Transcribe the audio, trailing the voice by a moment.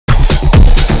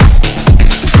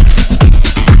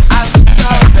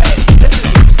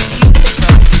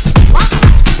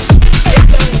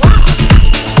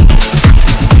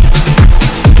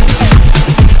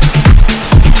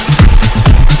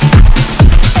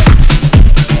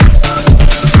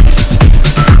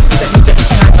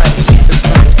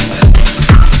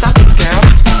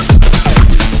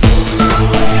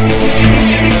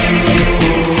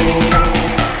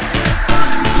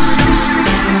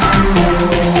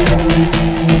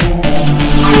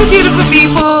beautiful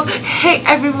people. Hey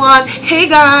everyone, hey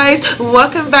guys,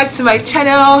 welcome back to my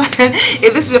channel.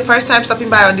 If this is your first time stopping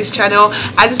by on this channel,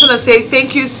 I just want to say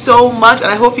thank you so much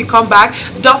and I hope you come back.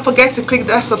 Don't forget to click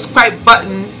that subscribe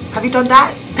button. Have you done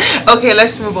that? Okay,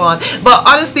 let's move on. But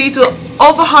honestly, to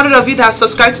over 100 of you that have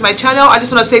subscribed to my channel, I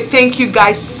just want to say thank you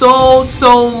guys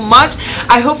so much.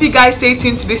 I hope you guys stay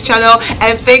tuned to this channel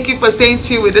and thank you for staying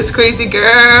tuned with this crazy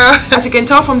girl. As you can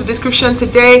tell from the description,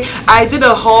 today I did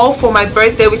a haul for my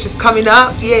birthday, which is coming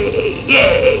up.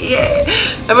 Yeah.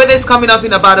 My birthday is coming up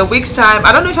in about a week's time.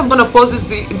 I don't know if I'm gonna post this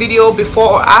video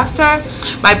before or after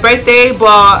my birthday,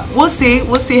 but we'll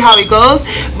see how it goes.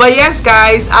 But yes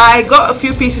guys, I got a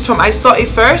few pieces from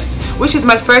iSAWITFIRST, which is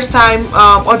my first time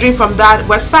ordering from that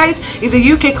website. It's a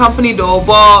UK company though,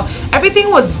 but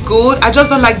everything was good. I just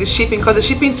don't like the shipping because the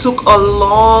shipping took a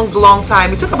long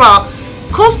time. It took about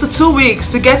close to 2 weeks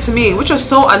to get to me, which was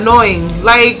so annoying.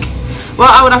 Like, well,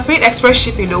 I would have paid express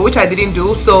shipping though, which I didn't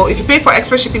do. So if you pay for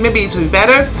express shipping, maybe it will be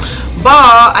better,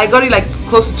 but I got it like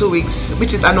close to 2 weeks,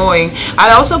 which is annoying. And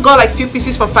I also got like few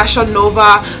pieces from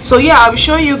FASHIONNOVA. So yeah, I'll be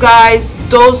showing you guys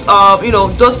those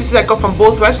those pieces I got from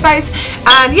both websites.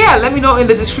 And yeah, let me know in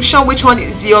the description which one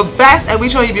is your best and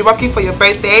which one you'll be rocking for your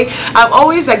birthday. I'm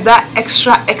always like that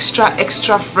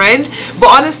extra friend, but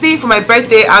honestly for my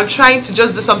birthday I'm trying to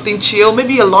just do something chill,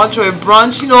 maybe a lunch or a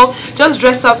brunch, just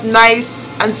dress up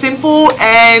nice and simple,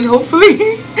 and hopefully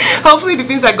the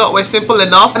things I got were simple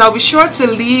enough. And I'll be sure to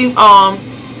leave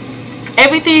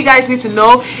everything you guys need to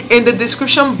know in the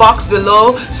description box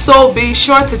below, so be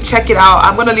sure to check it out.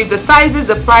 I'm gonna leave the sizes,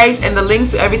 the price, and the link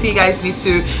to everything you guys need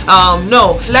to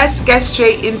know. Let's get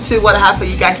straight into what I have for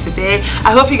you guys today.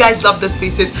 I hope you guys love these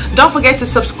pieces. Don't forget to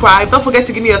subscribe, don't forget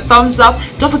to give me a thumbs up,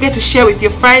 don't forget to share with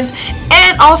your friends,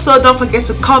 and also don't forget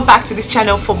to come back to this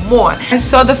channel for more. And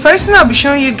so the first thing I'll be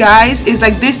showing you guys is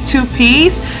like this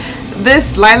two-piece,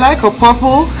 this lilac or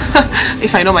purple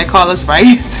if I know my colors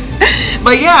right.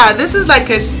 But yeah, this is like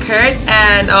a skirt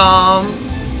and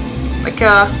like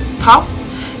a top.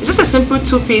 It's just a simple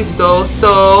two-piece though,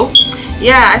 so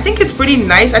yeah, I think it's pretty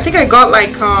nice. I think I got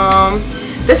like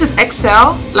this is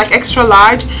XL, like extra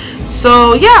large,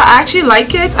 so yeah, I actually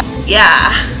like it.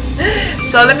 Yeah,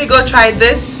 so let me go try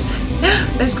this.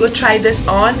 Let's go try this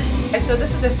on. And so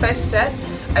this is the first set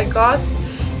I got,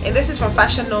 and this is from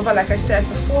FASHIONNOVA, like I said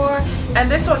before, and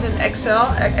this was an XL,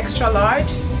 like extra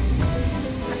large.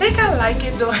 I think I like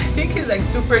it though. I think it's like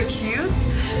super cute.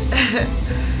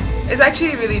 It's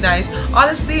actually really nice.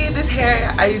 Honestly, this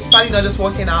hair is probably not just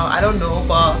working out, I don't know,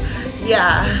 but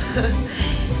yeah.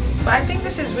 But I think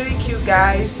this is really cute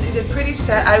guys. It's a pretty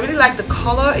set. I really like the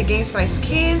color against my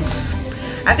skin.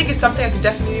 I think it's something I could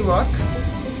definitely rock.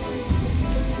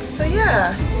 So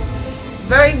yeah,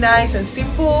 very nice and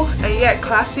simple and yet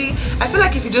classy. I feel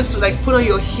like if you just like put on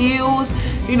your heels,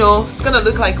 it's gonna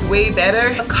look like way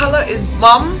better. The color is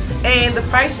bomb, and the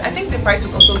price, I think the price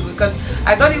was also good because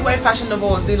I got it when FASHIONNOVA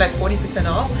was doing like 40%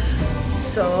 off.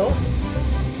 So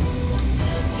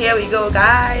here we go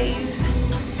guys.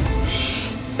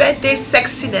 Birthday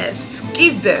sexiness,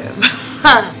 give them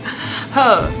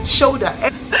her shoulder.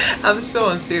 I'm so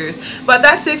unserious, but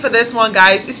that's it for this one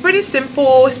guys. It's pretty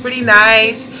simple, it's pretty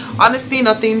nice. Honestly,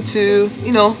 nothing too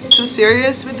too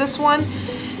serious with this one.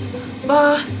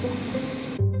 But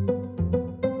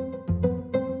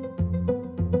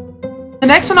the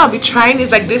next one I'll be trying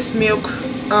is like this milk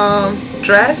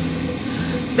dress.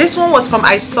 This one was from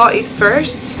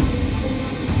iSAWITFIRST,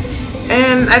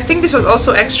 and I think this was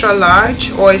also extra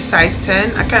large or a size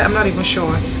 10. I'm not even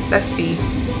sure. Let's see.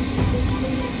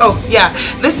 Oh yeah,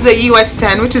 this is a US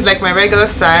 10, which is like my regular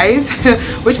size,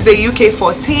 which is a UK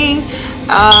 14.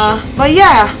 But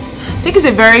yeah, I think it's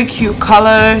a very cute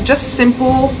color, just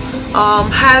simple.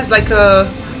 Has like a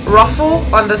ruffle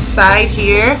on the side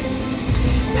here.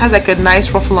 Has like a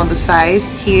nice ruffle on the side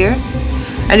here,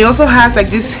 and it also has like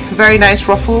this very nice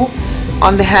ruffle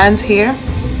on the hands here.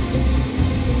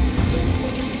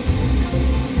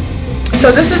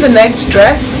 So this is the next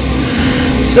dress.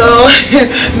 So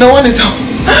no one is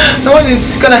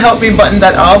gonna help me button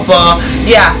that up, but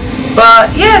yeah,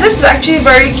 this is actually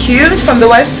very cute from the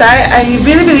website. I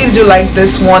really do like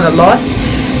this one a lot.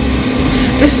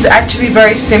 This is actually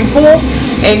very simple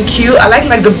and cute. I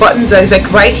like the buttons that is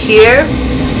like right here.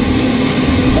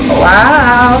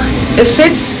 Wow, it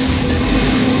fits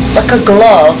like a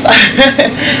glove.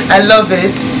 I love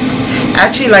it. I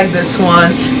actually like this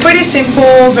one. Pretty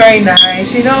simple, very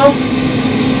nice,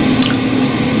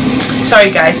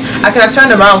 Sorry guys, I could have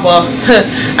turned around, but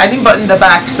I didn't button the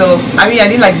back, so I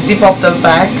didn't like zip up the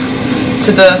back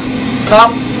to the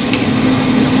top.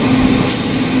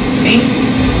 See?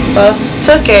 But it's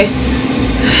okay.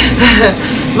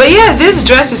 But yeah, this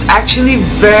dress is actually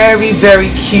very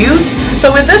cute.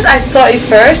 So with this, I saw it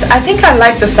first. I think I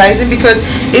like the sizing because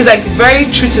it's like very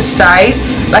true to size.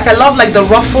 Like I love like the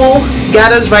ruffle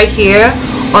gathers right here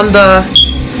on the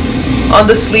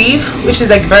sleeve, which is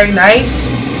like very nice.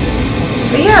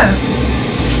 But yeah,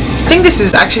 I think this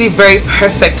is actually very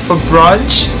perfect for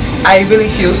brunch. I really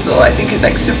feel so. I think it's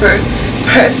like super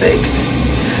perfect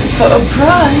for a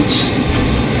brunch.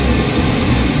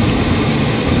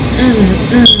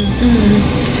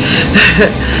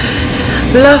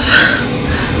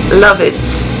 Love it.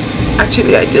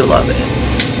 Actually, I do love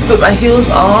it. Put my heels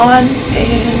on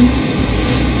and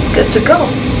good to go.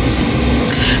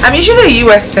 I'm usually a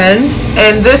US 10,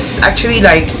 and this actually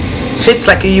like fits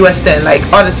like a US 10. Like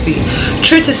honestly,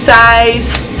 true to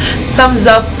size. Thumbs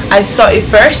up. I saw it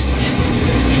first.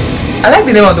 I like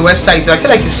the name of the website though. I feel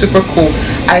like it's super cool.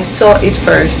 I saw it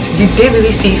first. Did they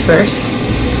really see it first?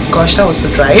 Gosh, that was so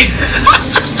dry.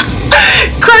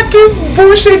 Cracking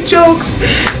bullshit jokes.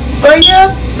 But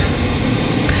yeah,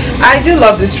 I do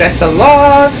love this dress a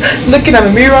lot. Looking at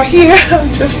the mirror here, I'm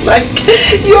just like,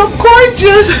 you're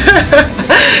gorgeous.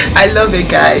 I love it,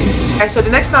 guys. Alright, so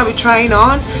the next thing I'll be trying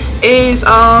on is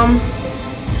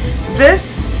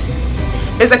this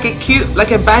is like a cute,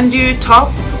 like a bandeau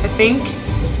top, I think.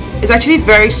 It's actually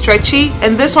very stretchy,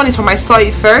 and this one is from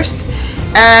iSAWITFIRST,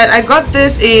 and I got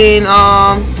this in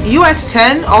US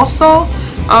 10 also.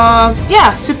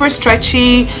 Yeah, super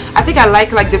stretchy. I think I like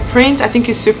the print. I think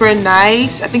it's super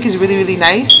nice. I think it's really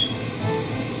nice.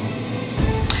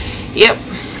 Yep.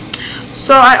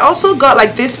 So I also got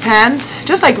like these pants,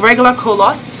 just like regular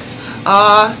culottes,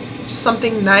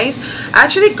 something nice. I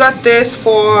actually got this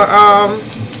for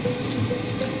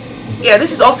yeah,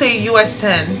 this is also a US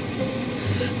 10.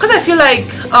 Because I feel like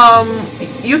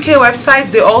UK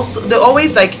websites, they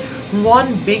always like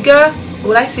one bigger.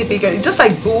 Would I say bigger? Just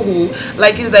like Boohoo.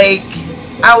 Like it's like,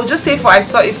 I would just say for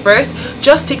iSAWITFIRST,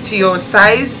 just stick to your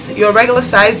size, your regular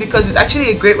size, because it's actually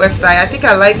a great website. I think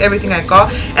I like everything I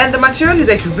got, and the material is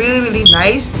like really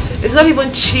nice. It's not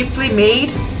even cheaply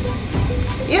made.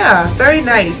 Yeah, very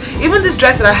nice. Even this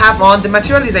dress that I have on, the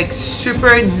material is like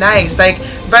super nice, like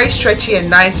very stretchy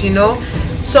and nice, you know.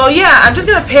 So yeah, I'm just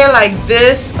gonna pair like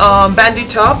this bandeau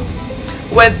top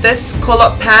with this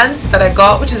culotte pants that I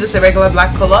got, which is just a regular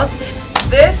black culotte.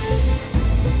 This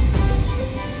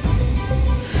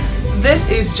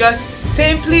is just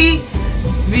simply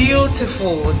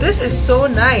beautiful. This is so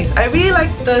nice. I really like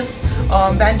this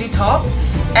bandeau top,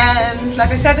 and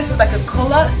like I said, this is like a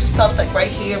culotte, just stops like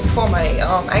right here before my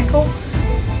ankle.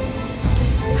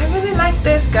 I really like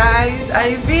this, guys.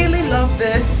 I really love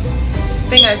this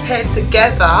thing I paired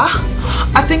together.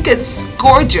 I think it's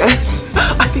gorgeous.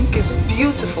 I think it's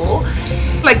beautiful.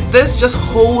 Like this just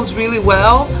holds really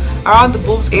well around the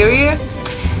boobs area,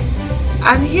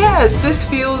 and yes,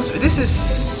 this is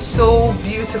so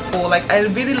beautiful. Like I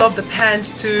really love the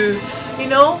pants too, you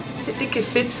know. I think it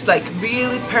fits like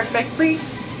really perfectly.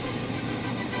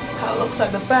 How it looks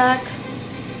at the back.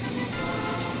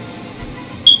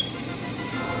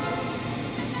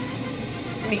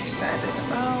 Let me stand this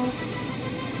around.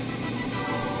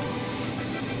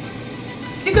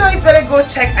 You guys better go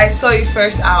check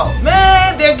iSAWITFIRST out.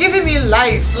 Man, they're giving me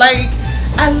life. Like,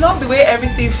 I love the way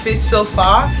everything fits so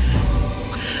far.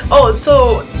 Oh,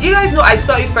 so you guys know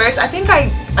iSAWITFIRST. I think I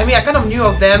mean, I kind of knew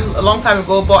of them a long time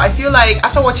ago, but I feel like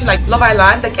after watching like Love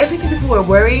Island, like everything people were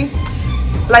wearing,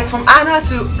 like from Anna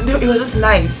to, it was just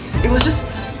nice. It was just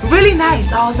really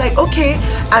nice. I was like, okay,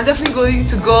 I'm definitely going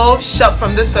to go shop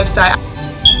from this website.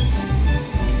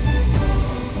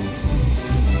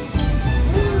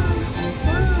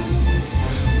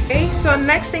 So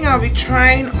next thing I'll be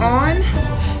trying on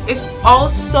is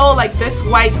also like this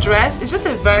white dress. It's just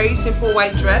a very simple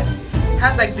white dress. It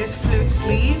has like this flute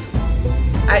sleeve.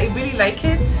 I really like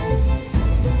it.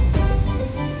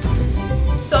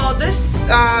 So this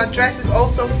dress is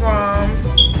also from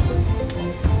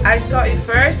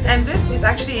iSAWITFIRST, and this is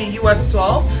actually a US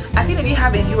 12. I think they didn't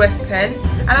have a US 10,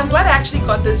 and I'm glad I actually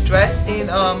got this dress in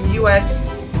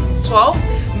US 12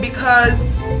 because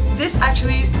this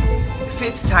actually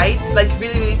fits tight, like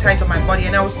really tight on my body,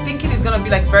 and I was thinking it's gonna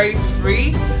be like very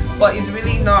free, but it's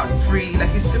really not free. Like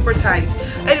it's super tight.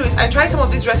 Anyways, I tried some of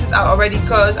these dresses out already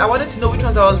because I wanted to know which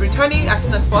ones I was returning as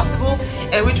soon as possible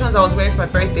and which ones I was wearing for my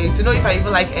birthday, to know if I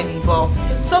even like any. But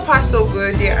so far so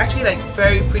good. They're actually like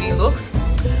very pretty looks.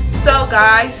 So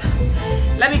guys,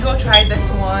 let me go try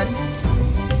this one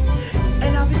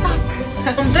and I'll be back.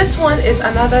 This one is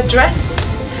another dress.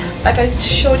 Like I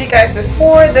showed you guys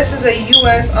before, this is a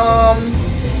US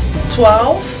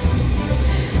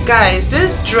 12. Guys,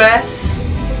 this dress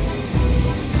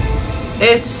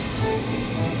It's,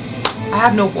 I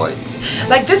have no words.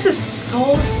 Like, this is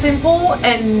so simple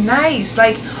and nice.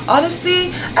 Like,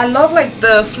 honestly, I love like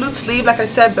the flute sleeve, like I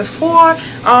said before.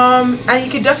 And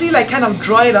you can definitely like kind of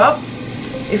draw it up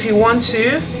if you want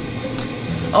to.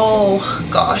 Oh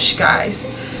gosh, guys,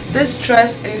 this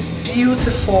dress is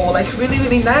beautiful. Like, really,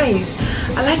 really nice.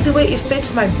 I like the way it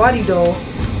fits my body though.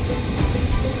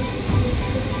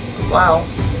 Wow.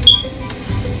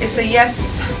 It's a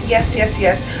yes, yes, yes,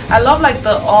 yes. I love like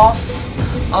the off.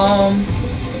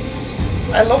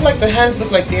 I love like the hands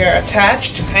look like they're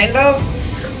attached, kind of.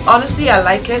 Honestly, I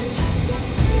like it.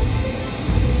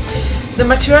 The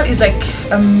material is like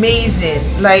amazing.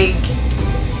 Like,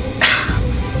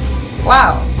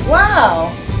 wow,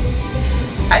 wow.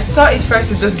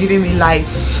 iSAWITFIRST is just giving me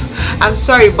life. I'm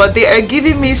sorry, but they are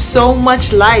giving me so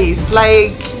much life.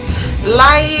 Like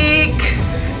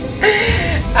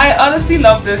I honestly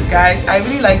love this, guys. I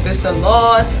really like this a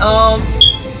lot.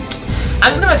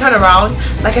 I'm just gonna turn around.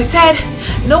 Like I said,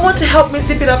 no one to help me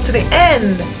zip it up to the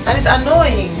end, and it's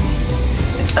annoying.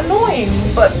 It's annoying,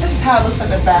 but this is how it looks at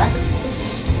the back.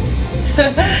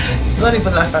 Don't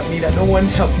even laugh at me that no one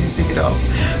helped me zip it up.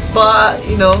 But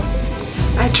you know,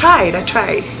 I tried.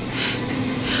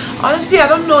 Honestly, I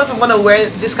don't know if I'm gonna wear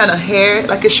this kind of hair,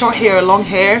 like a short hair or long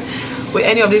hair, with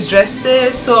any of these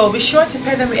dresses. So be sure to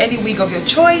pair them with any wig of your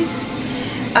choice.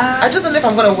 I just don't know if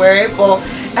I'm gonna wear it, but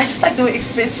I just like the way it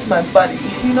fits my body,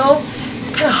 you know?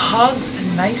 It kind of hugs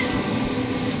nicely.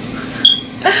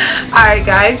 Alright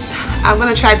guys, I'm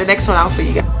gonna try the next one out for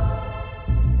you guys.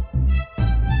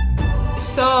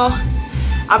 So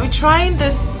I'll be trying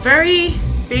this very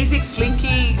basic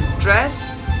slinky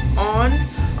dress on.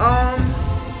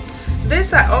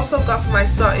 This I also got from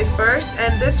iSAWITFIRST,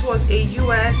 and this was a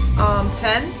US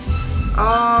 10.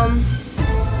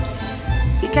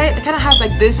 It kind of has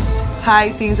like this tie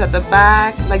things at the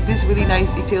back, like this really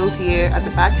nice details here at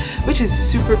the back, which is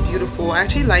super beautiful. I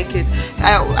actually like it.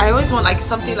 I always want like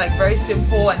something like very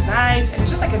simple and nice, and it's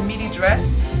just like a midi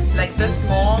dress, like this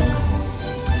long,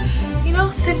 you know,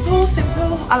 simple.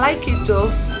 I like it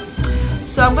though.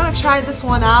 So I'm gonna try this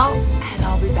one out and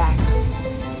I'll be back.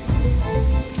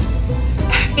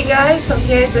 Hey guys, so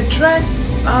here's the dress.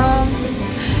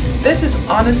 This is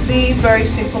honestly very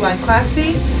simple and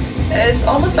classy. It's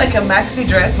almost like a maxi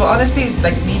dress, but honestly it's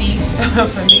like midi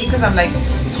for me because I'm like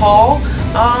tall.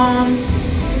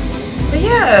 But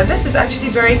yeah, this is actually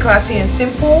very classy and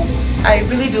simple. I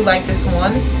really do like this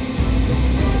one.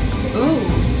 Ooh.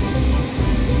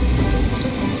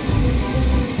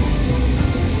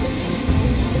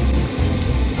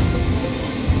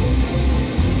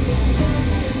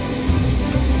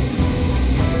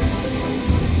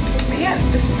 But yeah,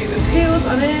 this is me with heels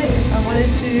on it if I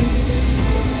wanted to.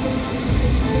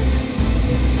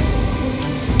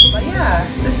 But yeah,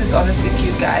 this is honestly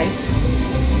cute, guys.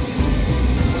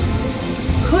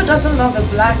 Who doesn't love a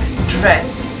black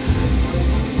dress?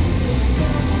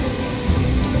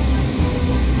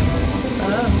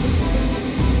 Oh.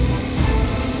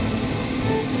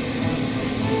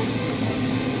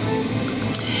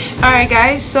 Alright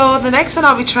guys, so the next one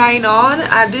I'll be trying on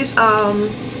are these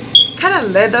kind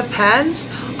of leather pants.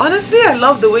 Honestly, I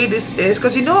love the way this is,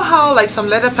 because you know how like some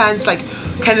leather pants like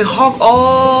can hug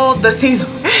all the things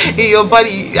in your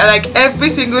body, like every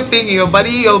single thing in your body,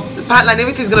 your pant line,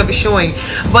 everything's gonna be showing.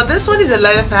 But this one is a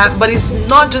leather pant, but it's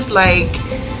not just like,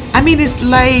 I mean, it's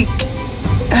like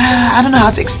I don't know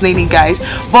how to explain it, guys,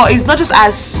 but it's not just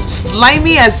as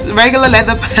slimy as regular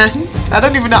leather pants. I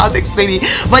don't even know how to explain it,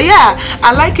 but yeah,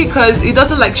 I like it because it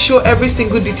doesn't like show every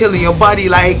single detail in your body,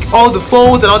 like all the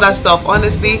folds and all that stuff.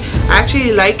 Honestly, I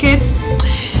actually like it.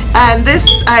 And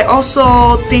this, I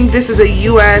also think this is a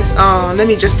US, let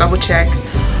me just double check.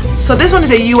 So this one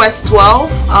is a US 12,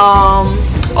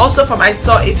 also from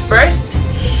iSAWITFIRST.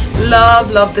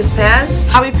 Love this pants.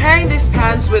 I'll be pairing these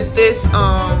pants with this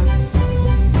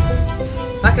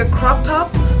like a crop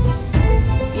top.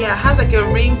 Yeah, it has like a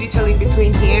ring detailing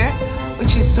between here,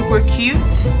 which is super cute.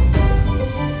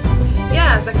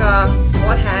 Yeah, it's like a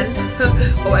one hand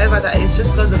or whatever that is,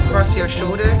 just goes across your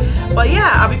shoulder. But yeah,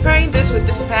 I'll be pairing this with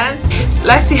this pants.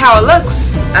 Let's see how it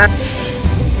looks.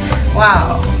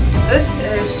 Wow, this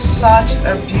is such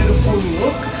a beautiful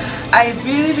look. I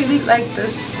really like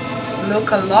this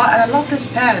look a lot, and I love these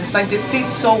pants. Like, they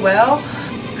fit so well.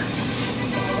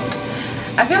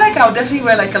 I feel like I'll definitely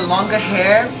wear like a longer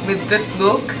hair with this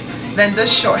look than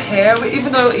this short hair,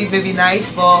 even though it may be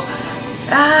nice, but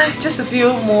just to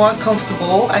feel more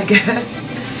comfortable, I guess.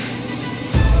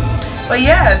 But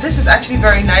yeah, this is actually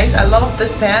very nice. I love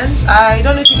this pants. I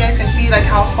don't know if you guys can see like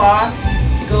how far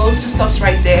it goes, just stops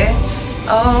right there.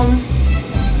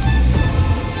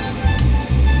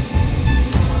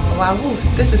 wow, woo,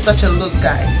 this is such a look,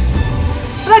 guys.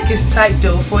 I feel like it's tight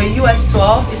though. For a US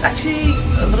 12, it's actually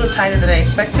a little tighter than I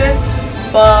expected,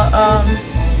 but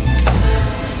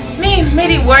made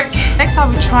it work. Next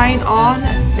I'll be trying on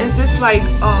is this like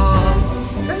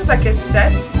this is like a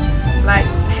set, like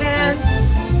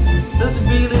pants, those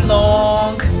really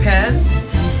long pants,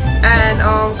 and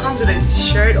comes with a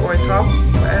shirt or a top,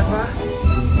 whatever.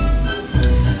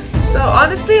 So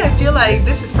honestly, I feel like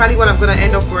this is probably what I'm gonna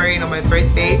end up wearing on my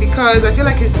birthday, because I feel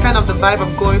like it's kind of the vibe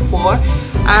I'm going for.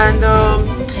 And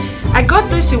I got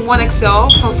this in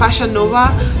 1XL from Fashion Nova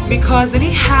because they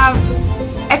didn't have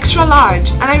extra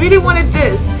large, and I really wanted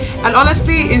this. And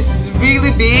honestly, it's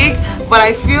really big, but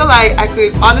I feel like I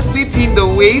could honestly pin the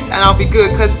waist and I'll be good,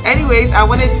 because anyways I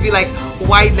want it to be like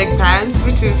wide leg pants,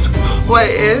 which is what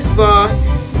it is. But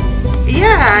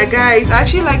yeah, guys, I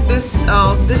actually like this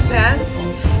this pants.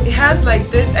 It has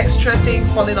like this extra thing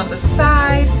falling on the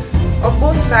side, on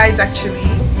both sides actually,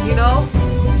 you know,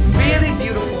 really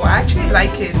beautiful. I actually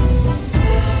like it.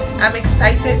 I'm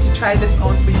excited to try this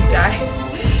on for you guys.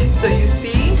 So you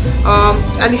see,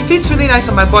 and it fits really nice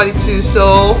on my body too,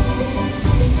 so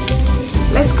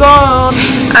let's go.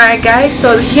 Alright guys,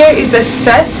 so here is the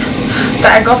set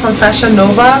that I got from Fashion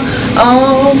Nova.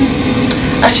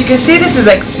 As you can see, this is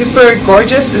like super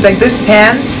gorgeous. It's like this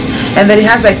pants, and then it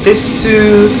has like this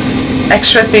two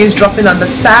extra things dropping on the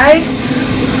side.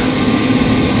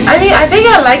 I mean, I think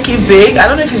I like it big. I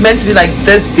don't know if it's meant to be like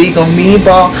this big on me,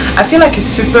 but I feel like it's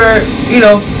super, you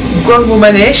know, grown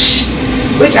womanish,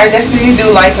 which I definitely do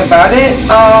like about it.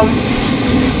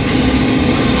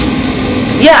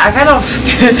 Yeah, I kind of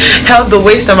held the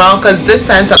waist around because these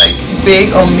pants are like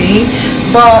big on me,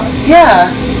 but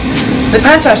yeah, the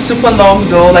pants are super long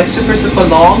though, like super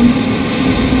long.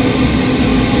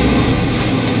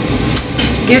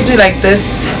 Gives me like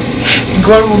this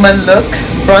grown woman look,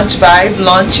 brunch vibe,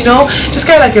 lunch, you know, just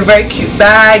kind of like a very cute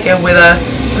bag, and with a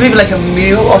maybe like a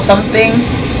meal or something,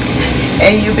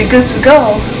 and you'll be good to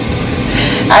go.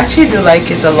 I actually do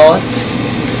like it a lot.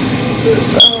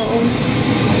 So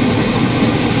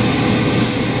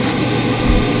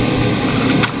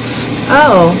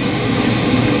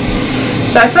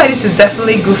so I feel like this is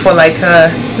definitely good for like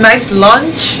a nice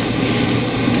lunch.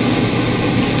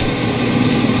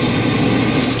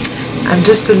 I'm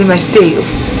just feeling myself.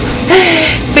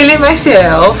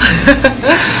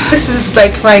 This is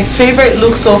like my favorite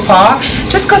look so far,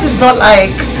 just because it's not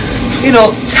like, you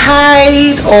know,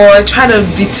 tight or trying to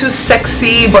be too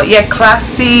sexy, but yet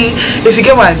classy, if you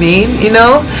get what I mean, you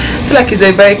know. I feel like it's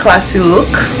a very classy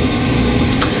look.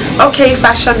 Okay,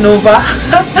 Fashion Nova.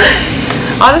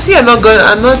 Honestly, I'm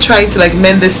not trying to like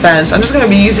mend this pants. I'm just gonna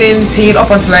be using pin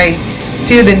up until I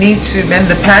feel the need to mend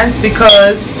the pants,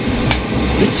 because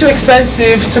it's too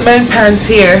expensive to mend pants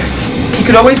here. You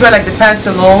could always wear like the pants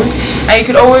alone, and you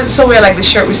could also wear like the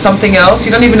shirt with something else.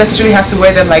 You don't even necessarily have to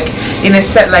wear them like in a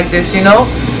set like this, you know.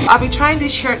 I'll be trying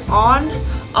this shirt on.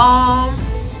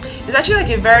 It's actually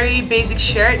like a very basic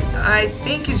shirt. I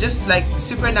think it's just like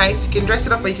super nice. You can dress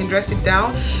it up or you can dress it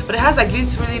down, but it has like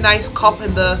this really nice cup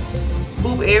in the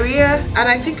boob area, and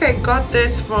I think I got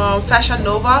this from Fashion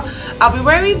Nova. I'll be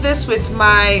wearing this with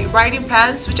my riding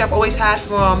pants, which I've always had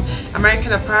from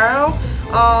American Apparel.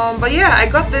 But yeah, I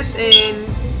got this in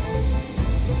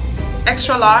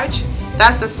extra large.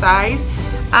 That's the size,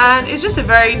 and it's just a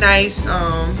very nice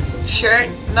shirt.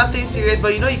 Nothing serious,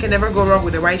 but you know, you can never go wrong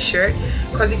with a white shirt,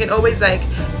 because you can always like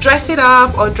dress it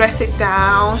up or dress it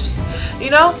down,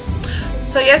 you know.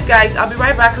 So yes guys, I'll be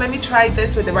right back. Let me try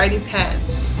this with the riding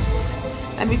pants.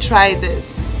 Let me try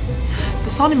this. The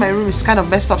sound in my room is kind of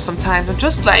messed up sometimes. I'm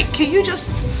just like, can you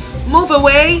just move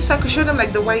away so I can show them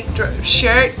like the white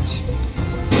shirt?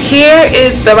 Here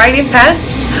is the riding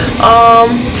pants.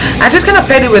 I just kind of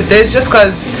paired it with this just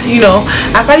because, you know,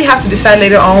 I probably have to decide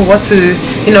later on what to,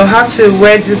 you know, how to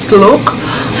wear this look.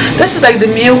 This is like the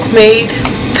milkmaid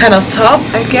kind of top,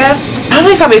 I guess. I don't know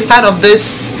if I'm a fan of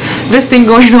this thing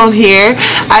going on here.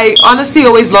 I honestly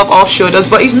always love off shoulders,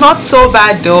 but it's not so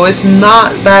bad though. It's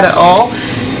not bad at all.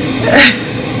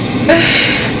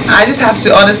 I just have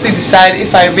to honestly decide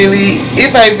if I really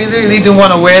do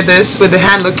want to wear this with the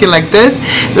hand looking like this.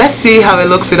 Let's see how it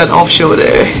looks with an off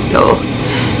shoulder though.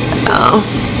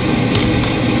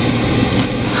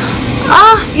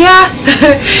 Yeah.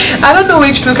 I don't know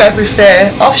which look I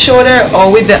prefer, off shoulder or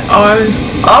with the arms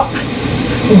up.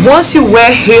 Once you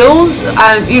wear heels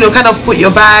and, you know, kind of put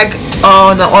your bag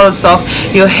on and all that stuff,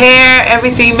 your hair,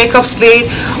 everything, makeup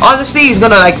slate, honestly it's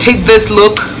gonna like take this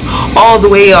look all the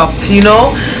way up, you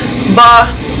know. But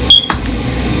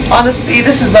honestly,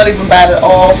 this is not even bad at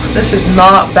all. This is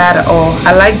not bad at all.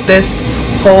 I like this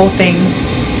whole thing,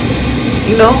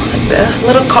 you know, the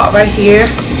little cut right here.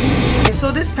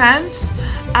 So these pants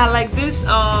are like this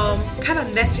kind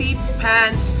of netty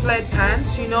pants, flared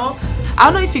pants, you know. I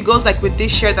don't know if it goes like with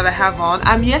this shirt that I have on.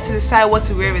 I'm yet to decide what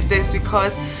to wear with this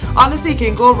because honestly it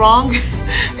can go wrong.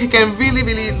 It can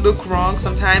really look wrong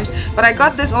sometimes. But I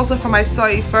got this also from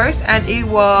iSAWITFIRST and it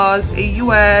was a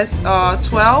US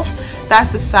 12. That's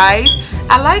the size.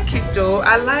 I like it though.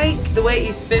 I like the way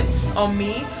it fits on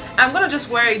me. I'm gonna just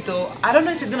wear it though. I don't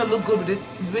know if it's gonna look good with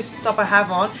this top I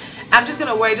have on. I'm just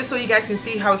gonna wear it just so you guys can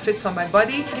see how it fits on my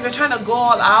body. If you're trying to go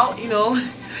all out, you know,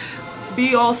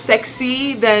 be all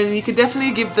sexy, then you could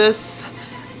definitely give this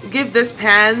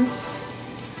pants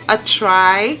a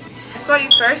try.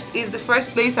 iSAWITFIRST is the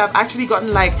first place I've actually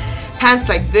gotten like pants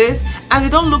like this, and they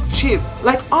don't look cheap.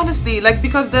 Like honestly, like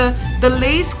because the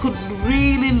lace could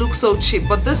really look so cheap,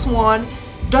 but this one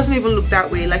doesn't even look that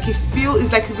way. Like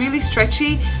it's like really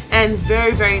stretchy and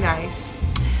very nice.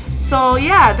 So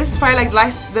yeah, this is probably like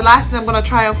the last thing I'm gonna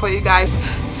try on for you guys.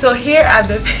 So here are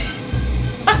the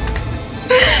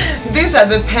these are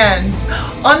the pants.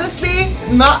 Honestly,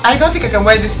 I don't think I can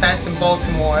wear these pants in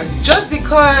Baltimore just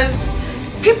because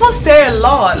people stare a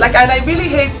lot. Like, and I really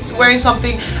hate wearing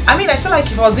something. I mean, I feel like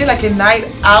if I was doing like a night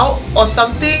out or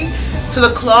something to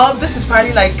the club, this is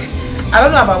probably like, I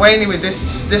don't know about wearing it with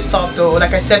this top though,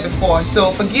 like I said before.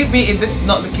 So forgive me if this is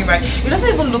not looking right. It doesn't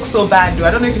even look so bad though.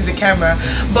 I don't know if it's the camera,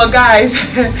 but guys,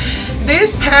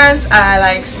 these pants are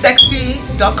like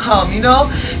sexy.com, you know.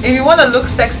 If you want to look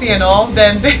sexy and all,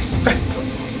 then these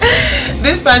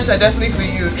pants are definitely for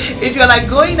you. If you're like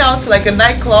going out to like a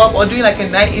nightclub or doing like a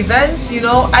night event, you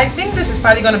know, I think this is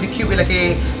probably gonna be cute with like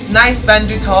a nice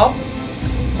bandeau top.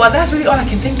 But that's really all I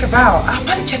can think about. I'll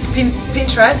probably check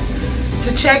Pinterest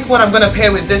to check what I'm gonna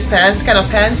pair with this kind of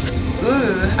pants.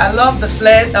 Ooh, I love the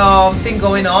flared thing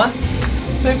going on.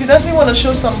 So if you definitely want to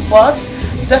show some butt,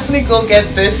 definitely go get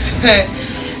this.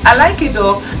 I like it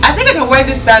though. I think I can wear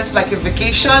this pants like a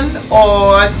vacation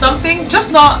or something,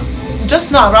 just not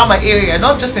around my area,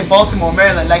 not just in Baltimore,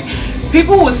 Maryland. Like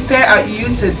people will stare at you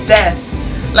to death.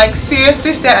 Like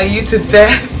seriously stare at you to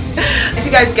death. So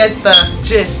you guys get the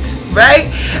gist, right?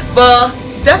 But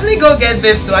definitely go get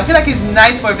this too. I feel like it's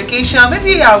nice for a vacation.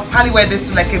 Maybe I'll probably wear this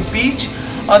to like a beach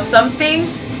or something.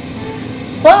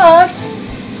 But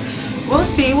we'll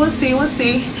see.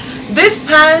 This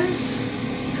pants,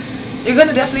 you're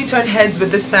gonna definitely turn heads with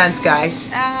this pants, guys.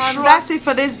 And that's it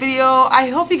for this video. I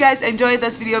hope you guys enjoyed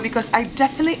this video because I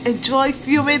definitely enjoy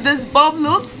filming this bomb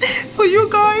looks for you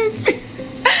guys.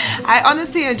 I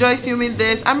honestly enjoy filming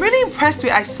this. I'm really impressed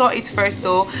with iSAWITFIRST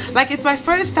though. Like it's my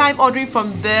first time ordering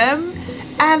from them,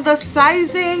 and the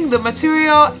sizing, the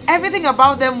material, everything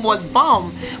about them was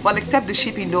bomb. Well, except the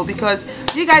shipping though, because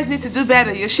you guys need to do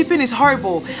better. Your shipping is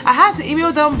horrible. I had to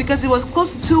email them because it was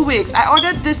close to 2 weeks. I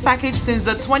ordered this package since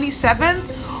the 27th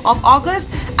of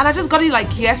August and I just got it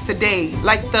like yesterday.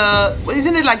 Like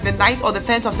isn't it like the 9th or the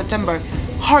 10th of September?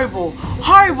 Horrible.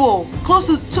 Close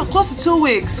to 2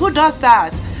 weeks. Who does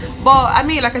that? But I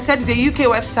mean, like I said, it's a UK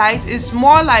website. It's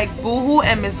more like Boohoo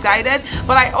and Misguided.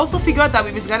 But I also figured that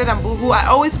with Misguided and Boohoo, I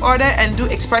always order and do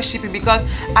express shipping because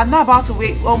I'm not about to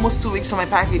wait almost 2 weeks for my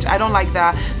package. I don't like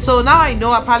that. So now I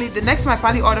know the next time I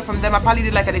probably order from them, I probably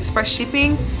did like an express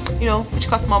shipping, you know, which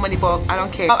costs more money, but I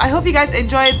don't care. I hope you guys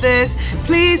enjoyed this.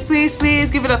 Please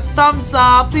give it a thumbs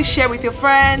up. Please share with your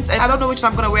friends. And I don't know which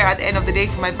one I'm gonna wear at the end of the day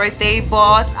for my birthday,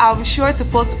 but I'll be sure to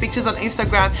post the pictures on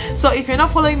Instagram. So if you're not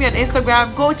following me on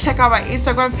Instagram, go check out my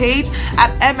Instagram page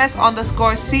at ms_CEENDEE.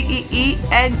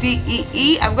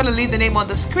 I'm gonna leave the name on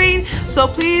the screen, so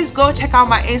please go check out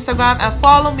my Instagram and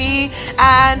follow me.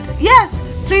 And yes,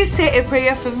 please say a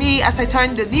prayer for me as I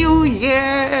turn the new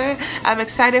year. I'm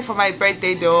excited for my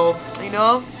birthday though, you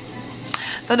know.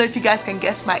 Don't know if you guys can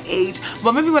guess my age,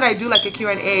 but maybe when I do like a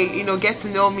Q&A, you know, get to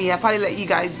know me, I'll probably let you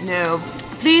guys know.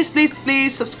 Please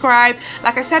subscribe.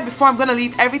 Like I said before, I'm gonna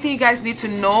leave everything you guys need to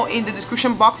know in the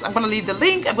description box. I'm gonna leave the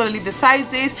link, I'm gonna leave the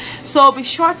sizes, so be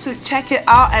sure to check it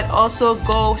out and also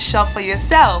go shop for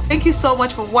yourself. Thank you so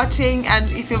much for watching, and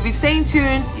if you'll be staying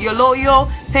tuned, you're loyal,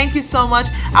 thank you so much.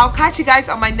 I'll catch you guys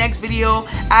on my next video,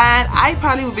 and I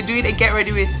probably will be doing a get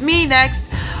ready with me next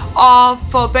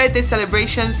for birthday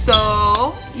celebration.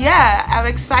 So yeah, I'm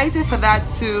excited for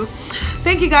that too.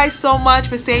 Thank you guys so much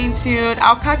for staying tuned.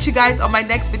 I'll catch you guys on my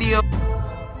next video.